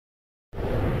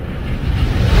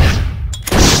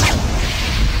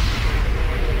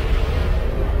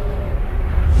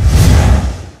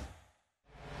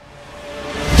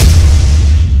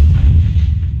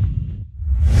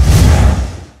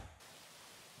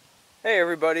Hey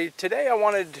everybody, today I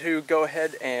wanted to go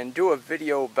ahead and do a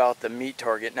video about the meat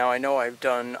target. Now I know I've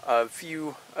done a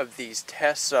few of these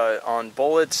tests on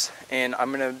bullets, and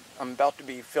I'm about to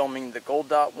be filming the gold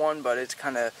dot one, but it's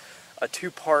kind of a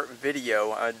two-part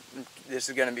video. This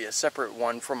is going to be a separate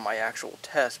one from my actual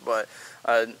test, but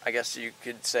I guess you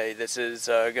could say this is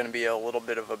going to be a little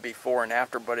bit of a before and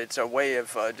after, but it's a way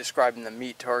of describing the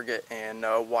meat target and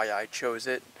why I chose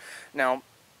it. Now,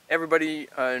 everybody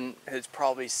has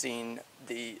probably seen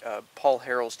the Paul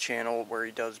Harrell's channel where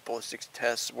he does ballistics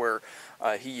tests, where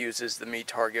he uses the meat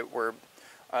target, where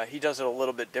he does it a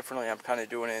little bit differently. I'm kind of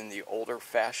doing it in the older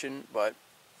fashion, but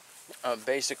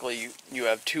basically you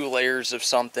have two layers of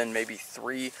something, maybe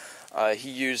three. He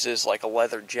uses like a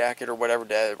leather jacket or whatever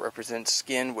to represent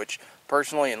skin, which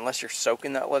personally, unless you're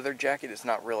soaking that leather jacket, it's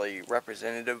not really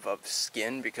representative of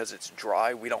skin because it's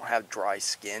dry. We don't have dry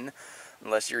skin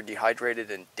unless you're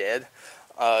dehydrated and dead.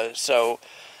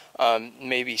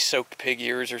 Maybe soaked pig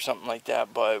ears or something like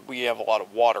that, but we have a lot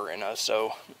of water in us.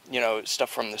 So, you know,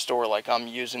 stuff from the store, like I'm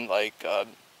using like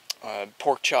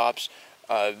pork chops,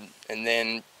 and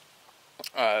then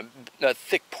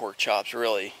thick pork chops,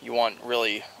 really. You want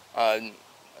really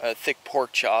thick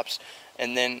pork chops,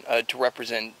 and then to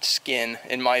represent skin,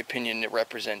 in my opinion, it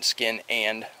represents skin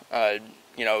and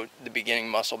you know, the beginning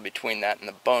muscle between that and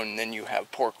the bone. And then you have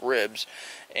pork ribs,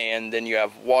 and then you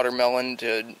have watermelon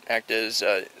to act as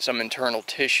some internal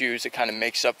tissues that kind of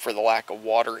makes up for the lack of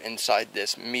water inside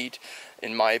this meat,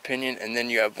 in my opinion. And then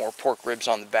you have more pork ribs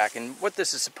on the back. And what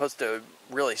this is supposed to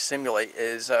really simulate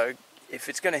is if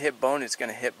it's going to hit bone, it's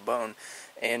going to hit bone.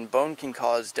 And bone can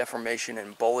cause deformation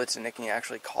in bullets, and it can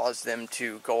actually cause them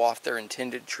to go off their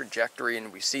intended trajectory,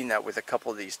 and we've seen that with a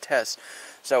couple of these tests.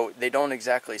 So they don't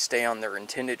exactly stay on their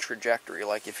intended trajectory.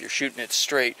 Like if you're shooting it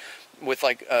straight with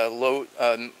like a low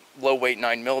weight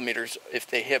 9mm, if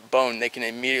they hit bone, they can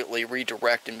immediately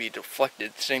redirect and be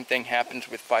deflected. The same thing happens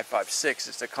with 5.56.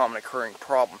 It's a common occurring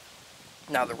problem.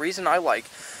 Now the reason I like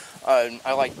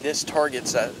this target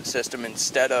system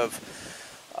instead of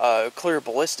clear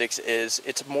ballistics is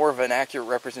it's more of an accurate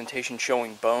representation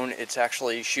showing bone. It's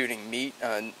actually shooting meat.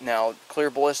 Now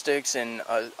clear ballistics and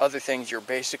other things, you're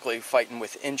basically fighting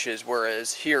with inches,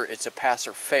 whereas here it's a pass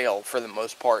or fail for the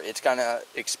most part. It's gonna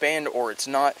expand or it's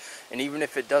not, and even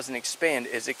if it doesn't expand,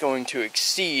 is it going to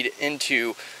exceed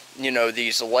into, you know,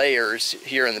 these layers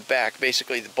here in the back,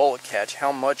 basically the bullet catch?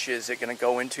 How much is it going to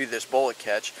go into this bullet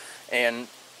catch, and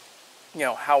you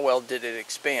know, how well did it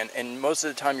expand? And most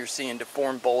of the time you're seeing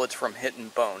deformed bullets from hitting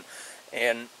bone,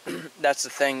 and that's the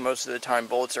thing, most of the time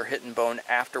bullets are hitting bone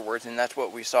afterwards, and that's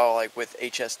what we saw like with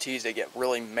HSTs. They get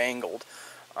really mangled,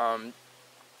 and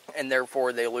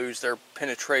therefore they lose their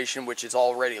penetration, which is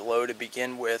already low to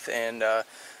begin with, and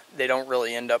they don't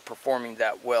really end up performing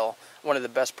that well. One of the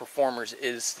best performers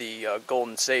is the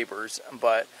Golden Sabers,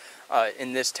 but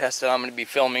in this test that I'm going to be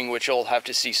filming, which you'll have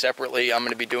to see separately, I'm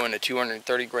going to be doing a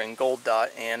 230 grain gold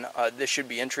dot, and this should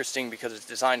be interesting because it's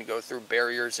designed to go through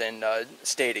barriers and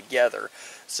stay together.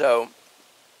 So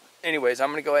anyways,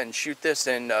 I'm going to go ahead and shoot this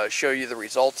and show you the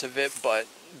results of it, but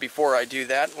before I do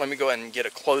that, let me go ahead and get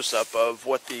a close-up of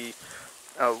what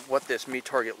this meat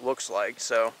target looks like.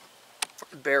 So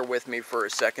bear with me for a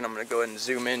second. I'm going to go ahead and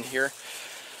zoom in here.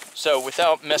 So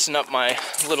without messing up my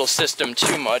little system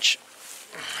too much,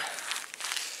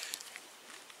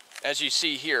 as you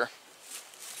see here,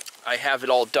 I have it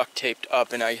all duct taped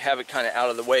up, and I have it kind of out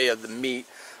of the way of the meat.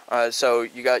 So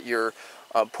you got your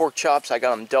pork chops. I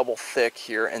got them double thick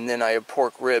here, and then I have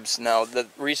pork ribs. Now the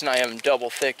reason I have them double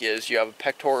thick is you have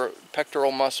a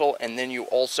pectoral muscle, and then you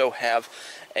also have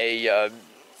a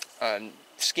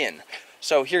skin.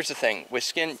 So here's the thing with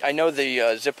skin. I know the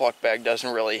Ziploc bag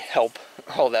doesn't really help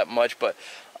all that much, but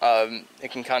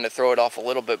it can kind of throw it off a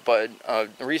little bit. But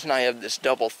the reason I have this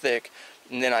double thick,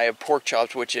 and then I have pork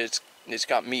chops, which is, it's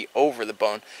got meat over the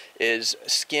bone, is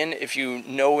skin. If you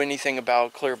know anything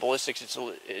about clear ballistics,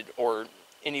 or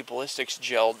any ballistics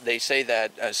gel, they say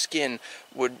that skin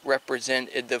would represent,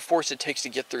 the force it takes to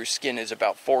get through skin is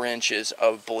about 4 inches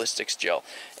of ballistics gel.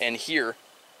 And here,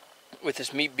 with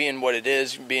this meat being what it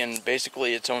is, being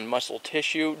basically its own muscle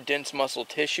tissue, dense muscle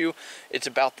tissue, it's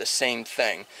about the same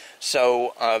thing.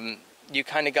 So you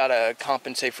kind of got to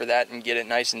compensate for that and get it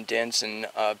nice and dense and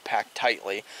packed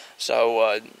tightly.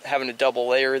 So having a double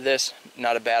layer of this,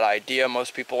 not a bad idea.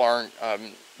 Most people aren't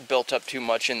built up too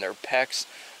much in their pecs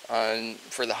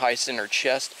for the high center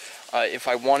chest. If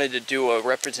I wanted to do a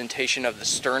representation of the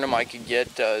sternum, I could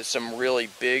get some really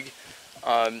big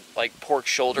like pork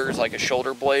shoulders, like a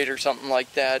shoulder blade or something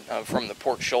like that from the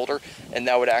pork shoulder, and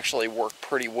that would actually work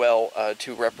pretty well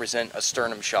to represent a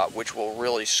sternum shot, which will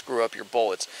really screw up your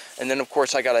bullets. And then of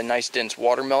course I got a nice dense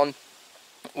watermelon,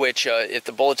 which if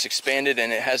the bullet's expanded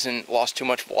and it hasn't lost too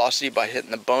much velocity by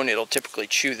hitting the bone, it'll typically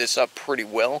chew this up pretty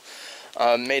well.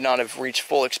 May not have reached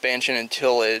full expansion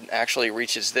until it actually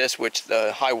reaches this, which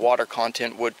the high water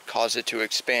content would cause it to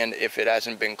expand if it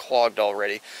hasn't been clogged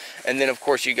already. And then of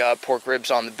course you got pork ribs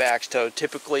on the back, so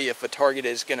typically if a target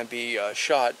is going to be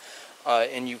shot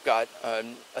and you've got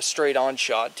a straight on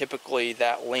shot, typically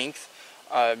that length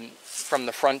from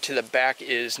the front to the back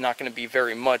is not going to be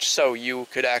very much, so you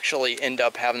could actually end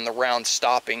up having the round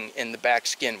stopping in the back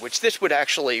skin, which this would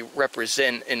actually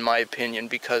represent in my opinion,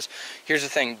 because here's the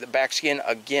thing, the back skin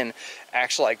again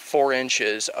acts like 4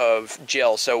 inches of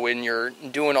gel, so when you're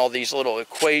doing all these little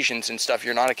equations and stuff,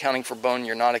 you're not accounting for bone,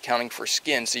 you're not accounting for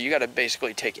skin, so you got to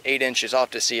basically take 8 inches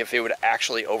off to see if it would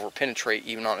actually over penetrate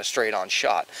even on a straight on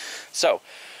shot. So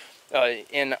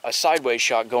in a sideways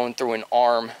shot, going through an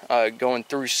arm, going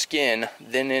through skin,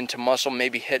 then into muscle,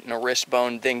 maybe hitting a wrist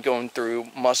bone, then going through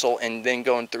muscle, and then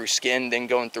going through skin, then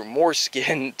going through more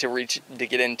skin to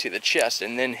get into the chest,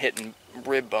 and then hitting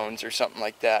rib bones or something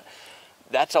like that.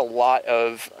 That's a lot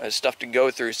of stuff to go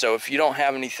through. So if you don't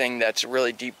have anything that's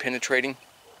really deep penetrating,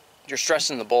 you're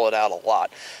stressing the bullet out a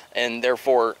lot, and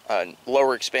therefore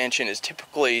lower expansion is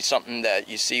typically something that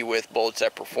you see with bullets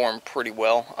that perform pretty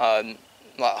well.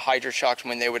 Hydra shocks,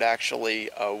 when they would actually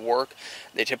work,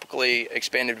 they typically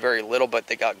expanded very little, but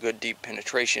they got good deep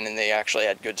penetration, and they actually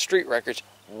had good street records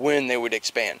when they would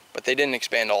expand, but they didn't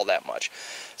expand all that much.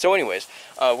 So anyways,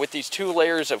 with these 2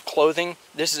 layers of clothing,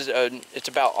 this is it's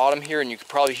about autumn here, and you can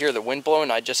probably hear the wind blowing.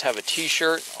 I just have a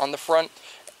t-shirt on the front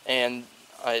and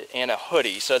a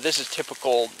hoodie, so this is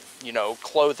typical, you know,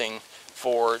 clothing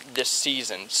for this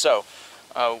season. So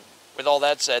with all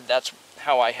that said, that's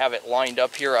how I have it lined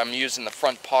up here. I'm using the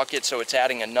front pocket, so it's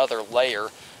adding another layer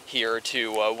here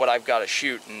to what I've got to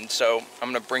shoot, and so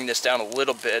I'm going to bring this down a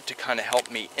little bit to kind of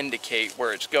help me indicate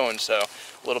where it's going. So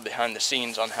a little behind the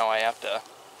scenes on how I have to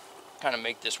kind of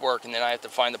make this work, and then I have to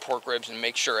find the pork ribs and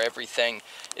make sure everything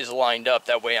is lined up.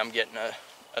 That way I'm getting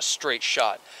a straight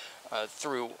shot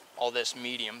through all this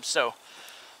medium. So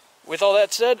with all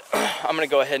that said, I'm going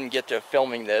to go ahead and get to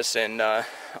filming this, and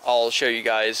I'll show you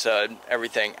guys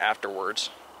everything afterwards.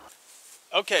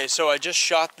 Okay, so I just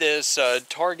shot this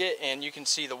target, and you can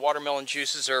see the watermelon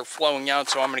juices are flowing out,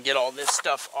 so I'm going to get all this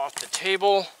stuff off the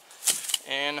table,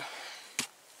 and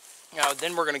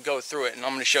then we're going to go through it, and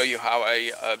I'm going to show you how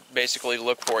I basically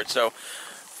look for it. So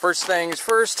first things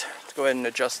first, let's go ahead and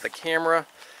adjust the camera,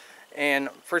 and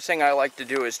first thing I like to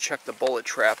do is check the bullet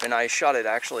trap, and I shot it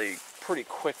actually pretty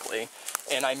quickly,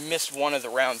 and I missed one of the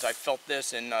rounds. I felt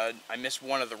this, and I missed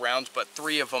one of the rounds, but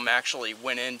 3 of them actually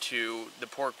went into the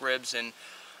pork ribs, and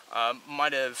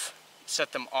might have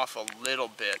set them off a little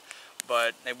bit,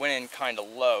 but they went in kind of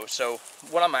low. So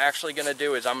what I'm actually going to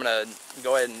do is I'm going to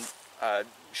go ahead and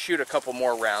shoot a couple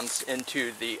more rounds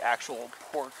into the actual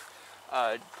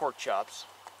pork chops.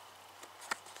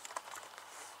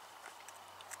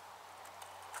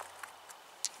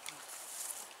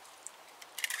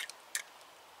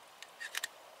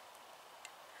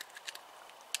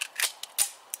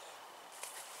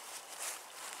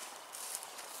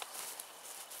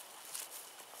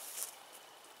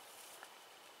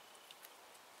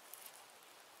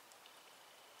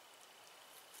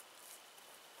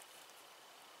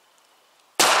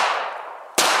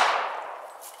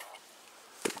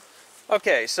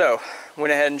 Okay, so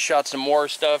went ahead and shot some more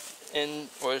stuff in,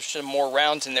 or some more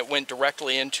rounds, and it went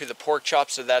directly into the pork chop,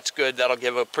 so that's good. That'll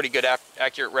give a pretty good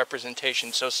accurate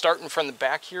representation. So starting from the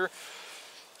back here,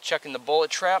 checking the bullet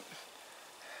trap,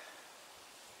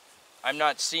 I'm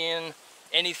not seeing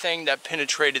anything that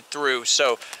penetrated through,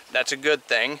 so that's a good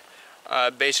thing.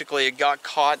 Basically it got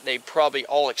caught, they probably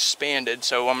all expanded,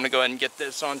 so I'm going to go ahead and get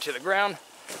this onto the ground.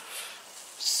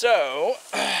 So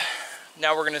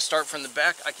now we're going to start from the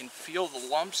back. I can feel the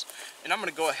lumps, and I'm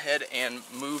going to go ahead and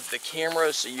move the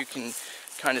camera so you can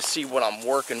kind of see what I'm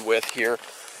working with here.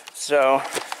 So,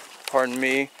 pardon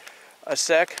me a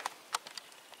sec,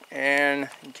 and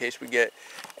in case we get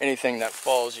anything that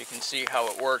falls, you can see how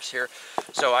it works here.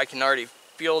 So I can already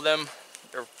feel them.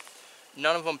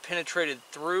 None of them penetrated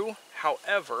through.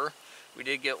 However, we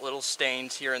did get little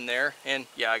stains here and there, and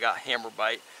yeah, I got hammer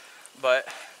bite, but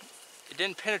it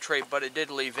didn't penetrate, but it did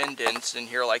leave indents in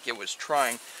here like it was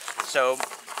trying. So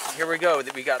here we go,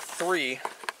 we got 3,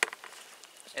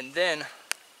 and then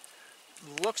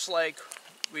looks like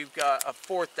we've got a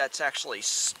 4th that's actually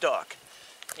stuck.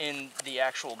 in the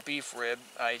actual beef rib.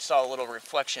 I saw a little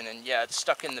reflection, and yeah, it's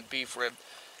stuck in the beef rib.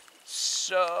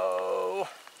 So,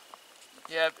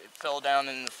 yep, it fell down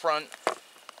in the front.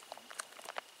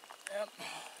 Yep.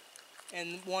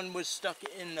 And one was stuck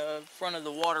in the front of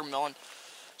the watermelon.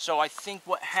 So I think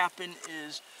what happened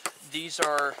is these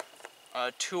are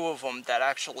two of them that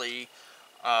actually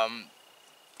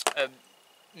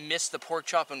missed the pork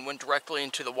chop and went directly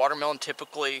into the watermelon.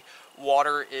 Typically,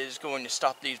 water is going to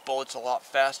stop these bullets a lot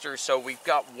faster. So we've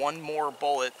got one more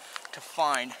bullet to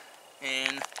find,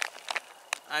 and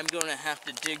I'm going to have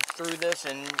to dig through this,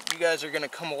 and you guys are going to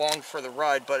come along for the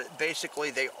ride. But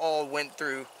basically, they all went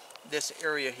through this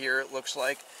area here, it looks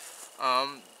like.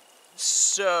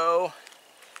 So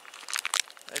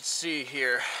let's see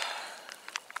here.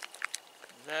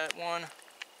 That one,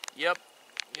 yep,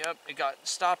 it got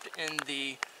stopped in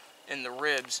the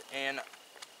ribs, and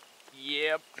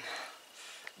yep,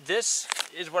 this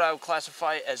is what I would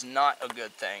classify as not a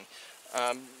good thing,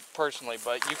 personally.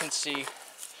 But you can see,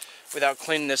 without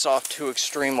cleaning this off too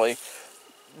extremely,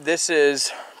 this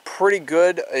is pretty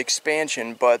good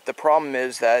expansion, but the problem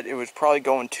is that it was probably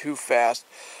going too fast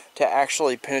to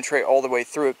actually penetrate all the way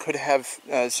through. It could have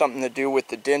something to do with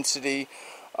the density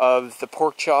of the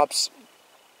pork chops,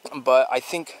 but I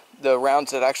think the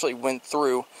rounds that actually went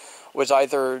through was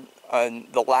either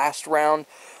the last round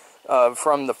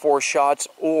from the 4 shots,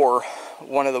 or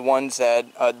one of the ones that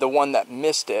the one that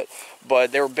missed it.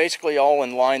 But they were basically all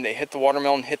in line. They hit the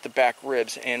watermelon, hit the back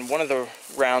ribs, and one of the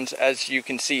rounds, as you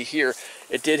can see here,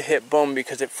 it did hit bone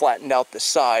because it flattened out the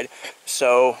side.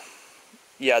 So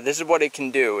yeah, this is what it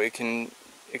can do. It can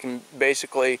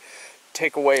basically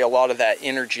take away a lot of that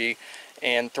energy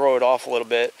and throw it off a little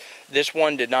bit. This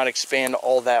one did not expand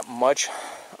all that much.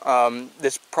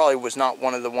 This probably was not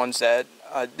one of the ones that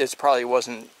this probably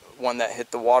wasn't one that hit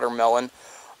the watermelon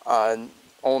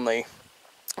only.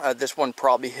 This one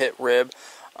probably hit rib,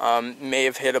 may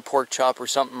have hit a pork chop or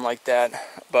something like that,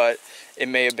 but it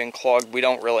may have been clogged. We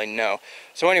don't really know.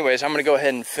 So anyways, I'm going to go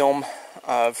ahead and film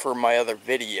for my other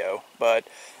video, but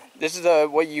this is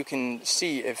what you can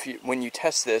see when you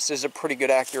test this. This is a pretty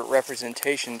good accurate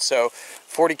representation. So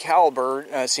 40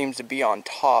 caliber seems to be on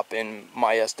top in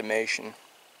my estimation.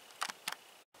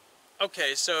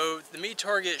 Okay, so the meat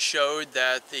target showed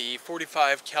that the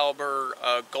 45 caliber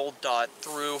gold dot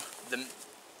through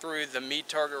the meat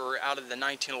target, or out of the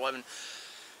 1911,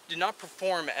 did not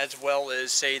perform as well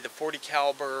as, say, the 40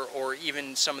 caliber or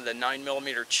even some of the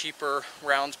 9mm cheaper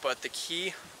rounds. But the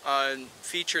key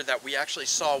feature that we actually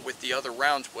saw with the other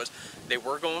rounds was they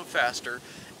were going faster,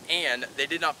 and they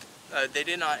did not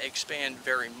expand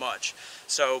very much.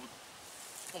 So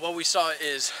what we saw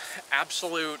is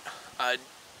absolute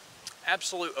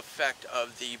effect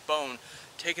of the bone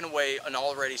taking away an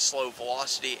already slow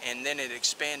velocity, and then it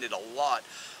expanded a lot,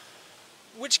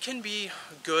 which can be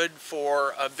good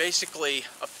for basically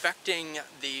affecting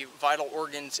the vital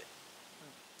organs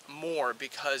more,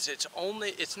 because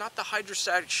it's not the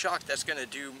hydrostatic shock that's going to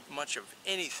do much of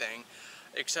anything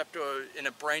except in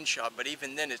a brain shot. But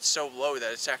even then, it's so low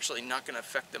that it's actually not going to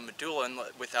affect the medulla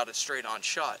without a straight on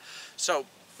shot. So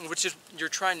which is, you're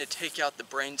trying to take out the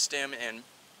brain stem and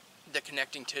the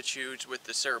connecting tissues with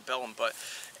the cerebellum. But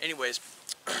anyways,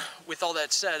 with all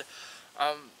that said,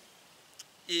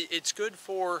 it's good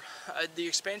for, the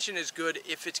expansion is good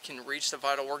if it can reach the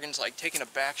vital organs, like taking a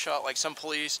back shot. Like some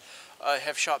police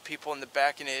have shot people in the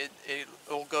back, and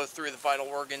it'll go through the vital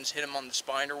organs, hit them on the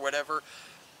spine or whatever.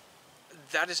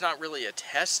 That is not really a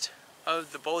test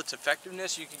of the bullet's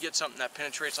effectiveness. You could get something that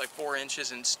penetrates like 4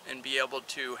 inches and be able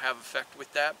to have effect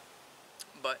with that.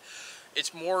 But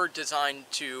it's more designed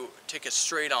to take a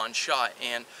straight on shot,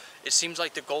 and it seems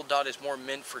like the gold dot is more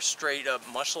meant for straight up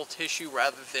muscle tissue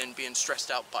rather than being stressed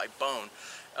out by bone.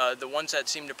 The ones that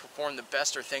seem to perform the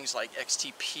best are things like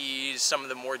XTPs, some of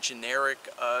the more generic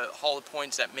hollow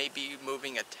points that may be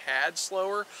moving a tad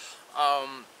slower,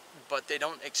 but they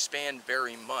don't expand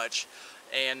very much.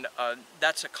 And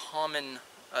that's a common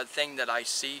thing that I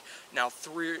see. Now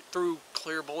through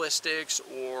clear ballistics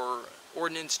or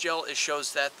ordnance gel, it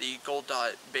shows that the gold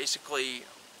dot basically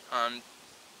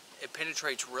it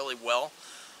penetrates really well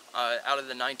out of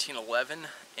the 1911,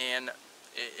 and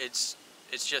it's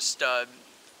just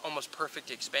almost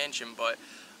perfect expansion. But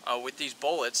with these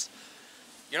bullets,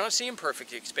 you're not seeing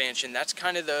perfect expansion. That's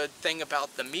kind of the thing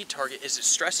about the meat target, is it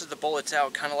stresses the bullets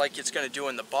out kind of like it's going to do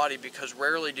in the body, because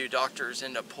rarely do doctors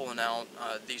end up pulling out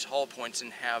these hollow points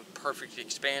and have perfect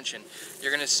expansion.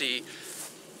 You're going to see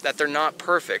that they're not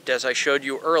perfect. As I showed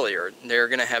you earlier, they're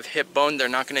going to have hip bone. They're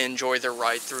not going to enjoy their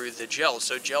ride through the gel.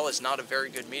 So gel is not a very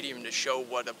good medium to show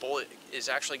what a bullet is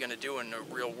actually going to do in the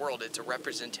real world. It's a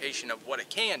representation of what it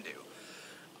can do.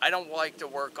 I don't like to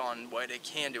work on what it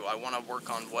can do. I want to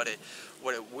work on what it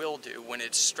will do when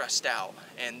it's stressed out.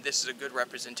 And this is a good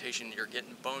representation. You're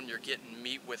getting bone, you're getting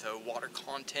meat with a water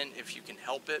content if you can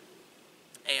help it.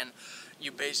 And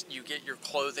you get your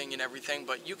clothing and everything,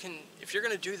 but you can, if you're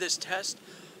going to do this test,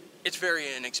 it's very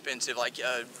inexpensive. Like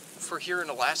for here in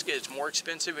Alaska, it's more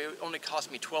expensive. It only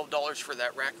cost me $12 for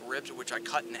that rack of ribs, which I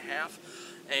cut in half.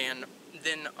 And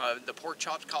then the pork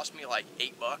chops cost me like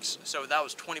 $8, so that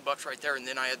was $20 right there. And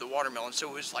then I had the watermelon, so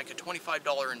it was like a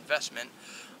 $25 investment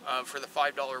for the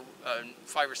 $5 or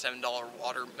 $7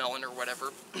 watermelon or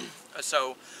whatever.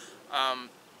 So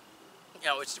you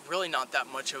know, it's really not that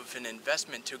much of an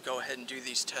investment to go ahead and do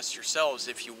these tests yourselves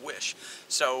if you wish.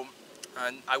 So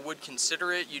I would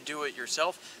consider it. You do it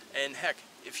yourself, and heck,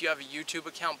 if you have a YouTube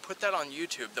account, put that on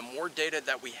YouTube. The more data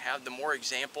that we have, the more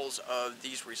examples of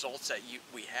these results that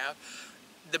we have,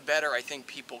 the better I think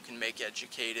people can make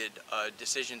educated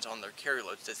decisions on their carry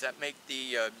loads. Does that make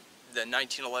the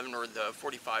 1911 or the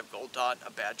 45 Gold Dot a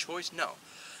bad choice? No.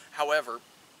 However,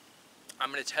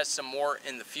 I'm going to test some more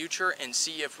in the future and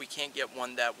see if we can't get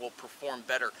one that will perform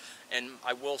better. And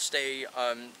I will stay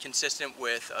consistent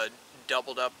with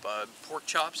doubled up pork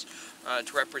chops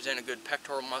to represent a good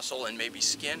pectoral muscle and maybe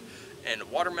skin, and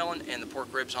watermelon and the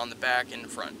pork ribs on the back and the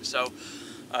front. So,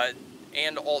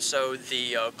 and also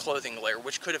the clothing layer,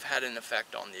 which could have had an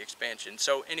effect on the expansion.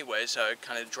 So anyways,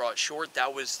 kind of draw it short,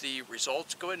 that was the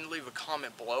results. Go ahead and leave a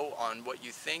comment below on what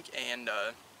you think, and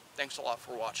thanks a lot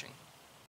for watching.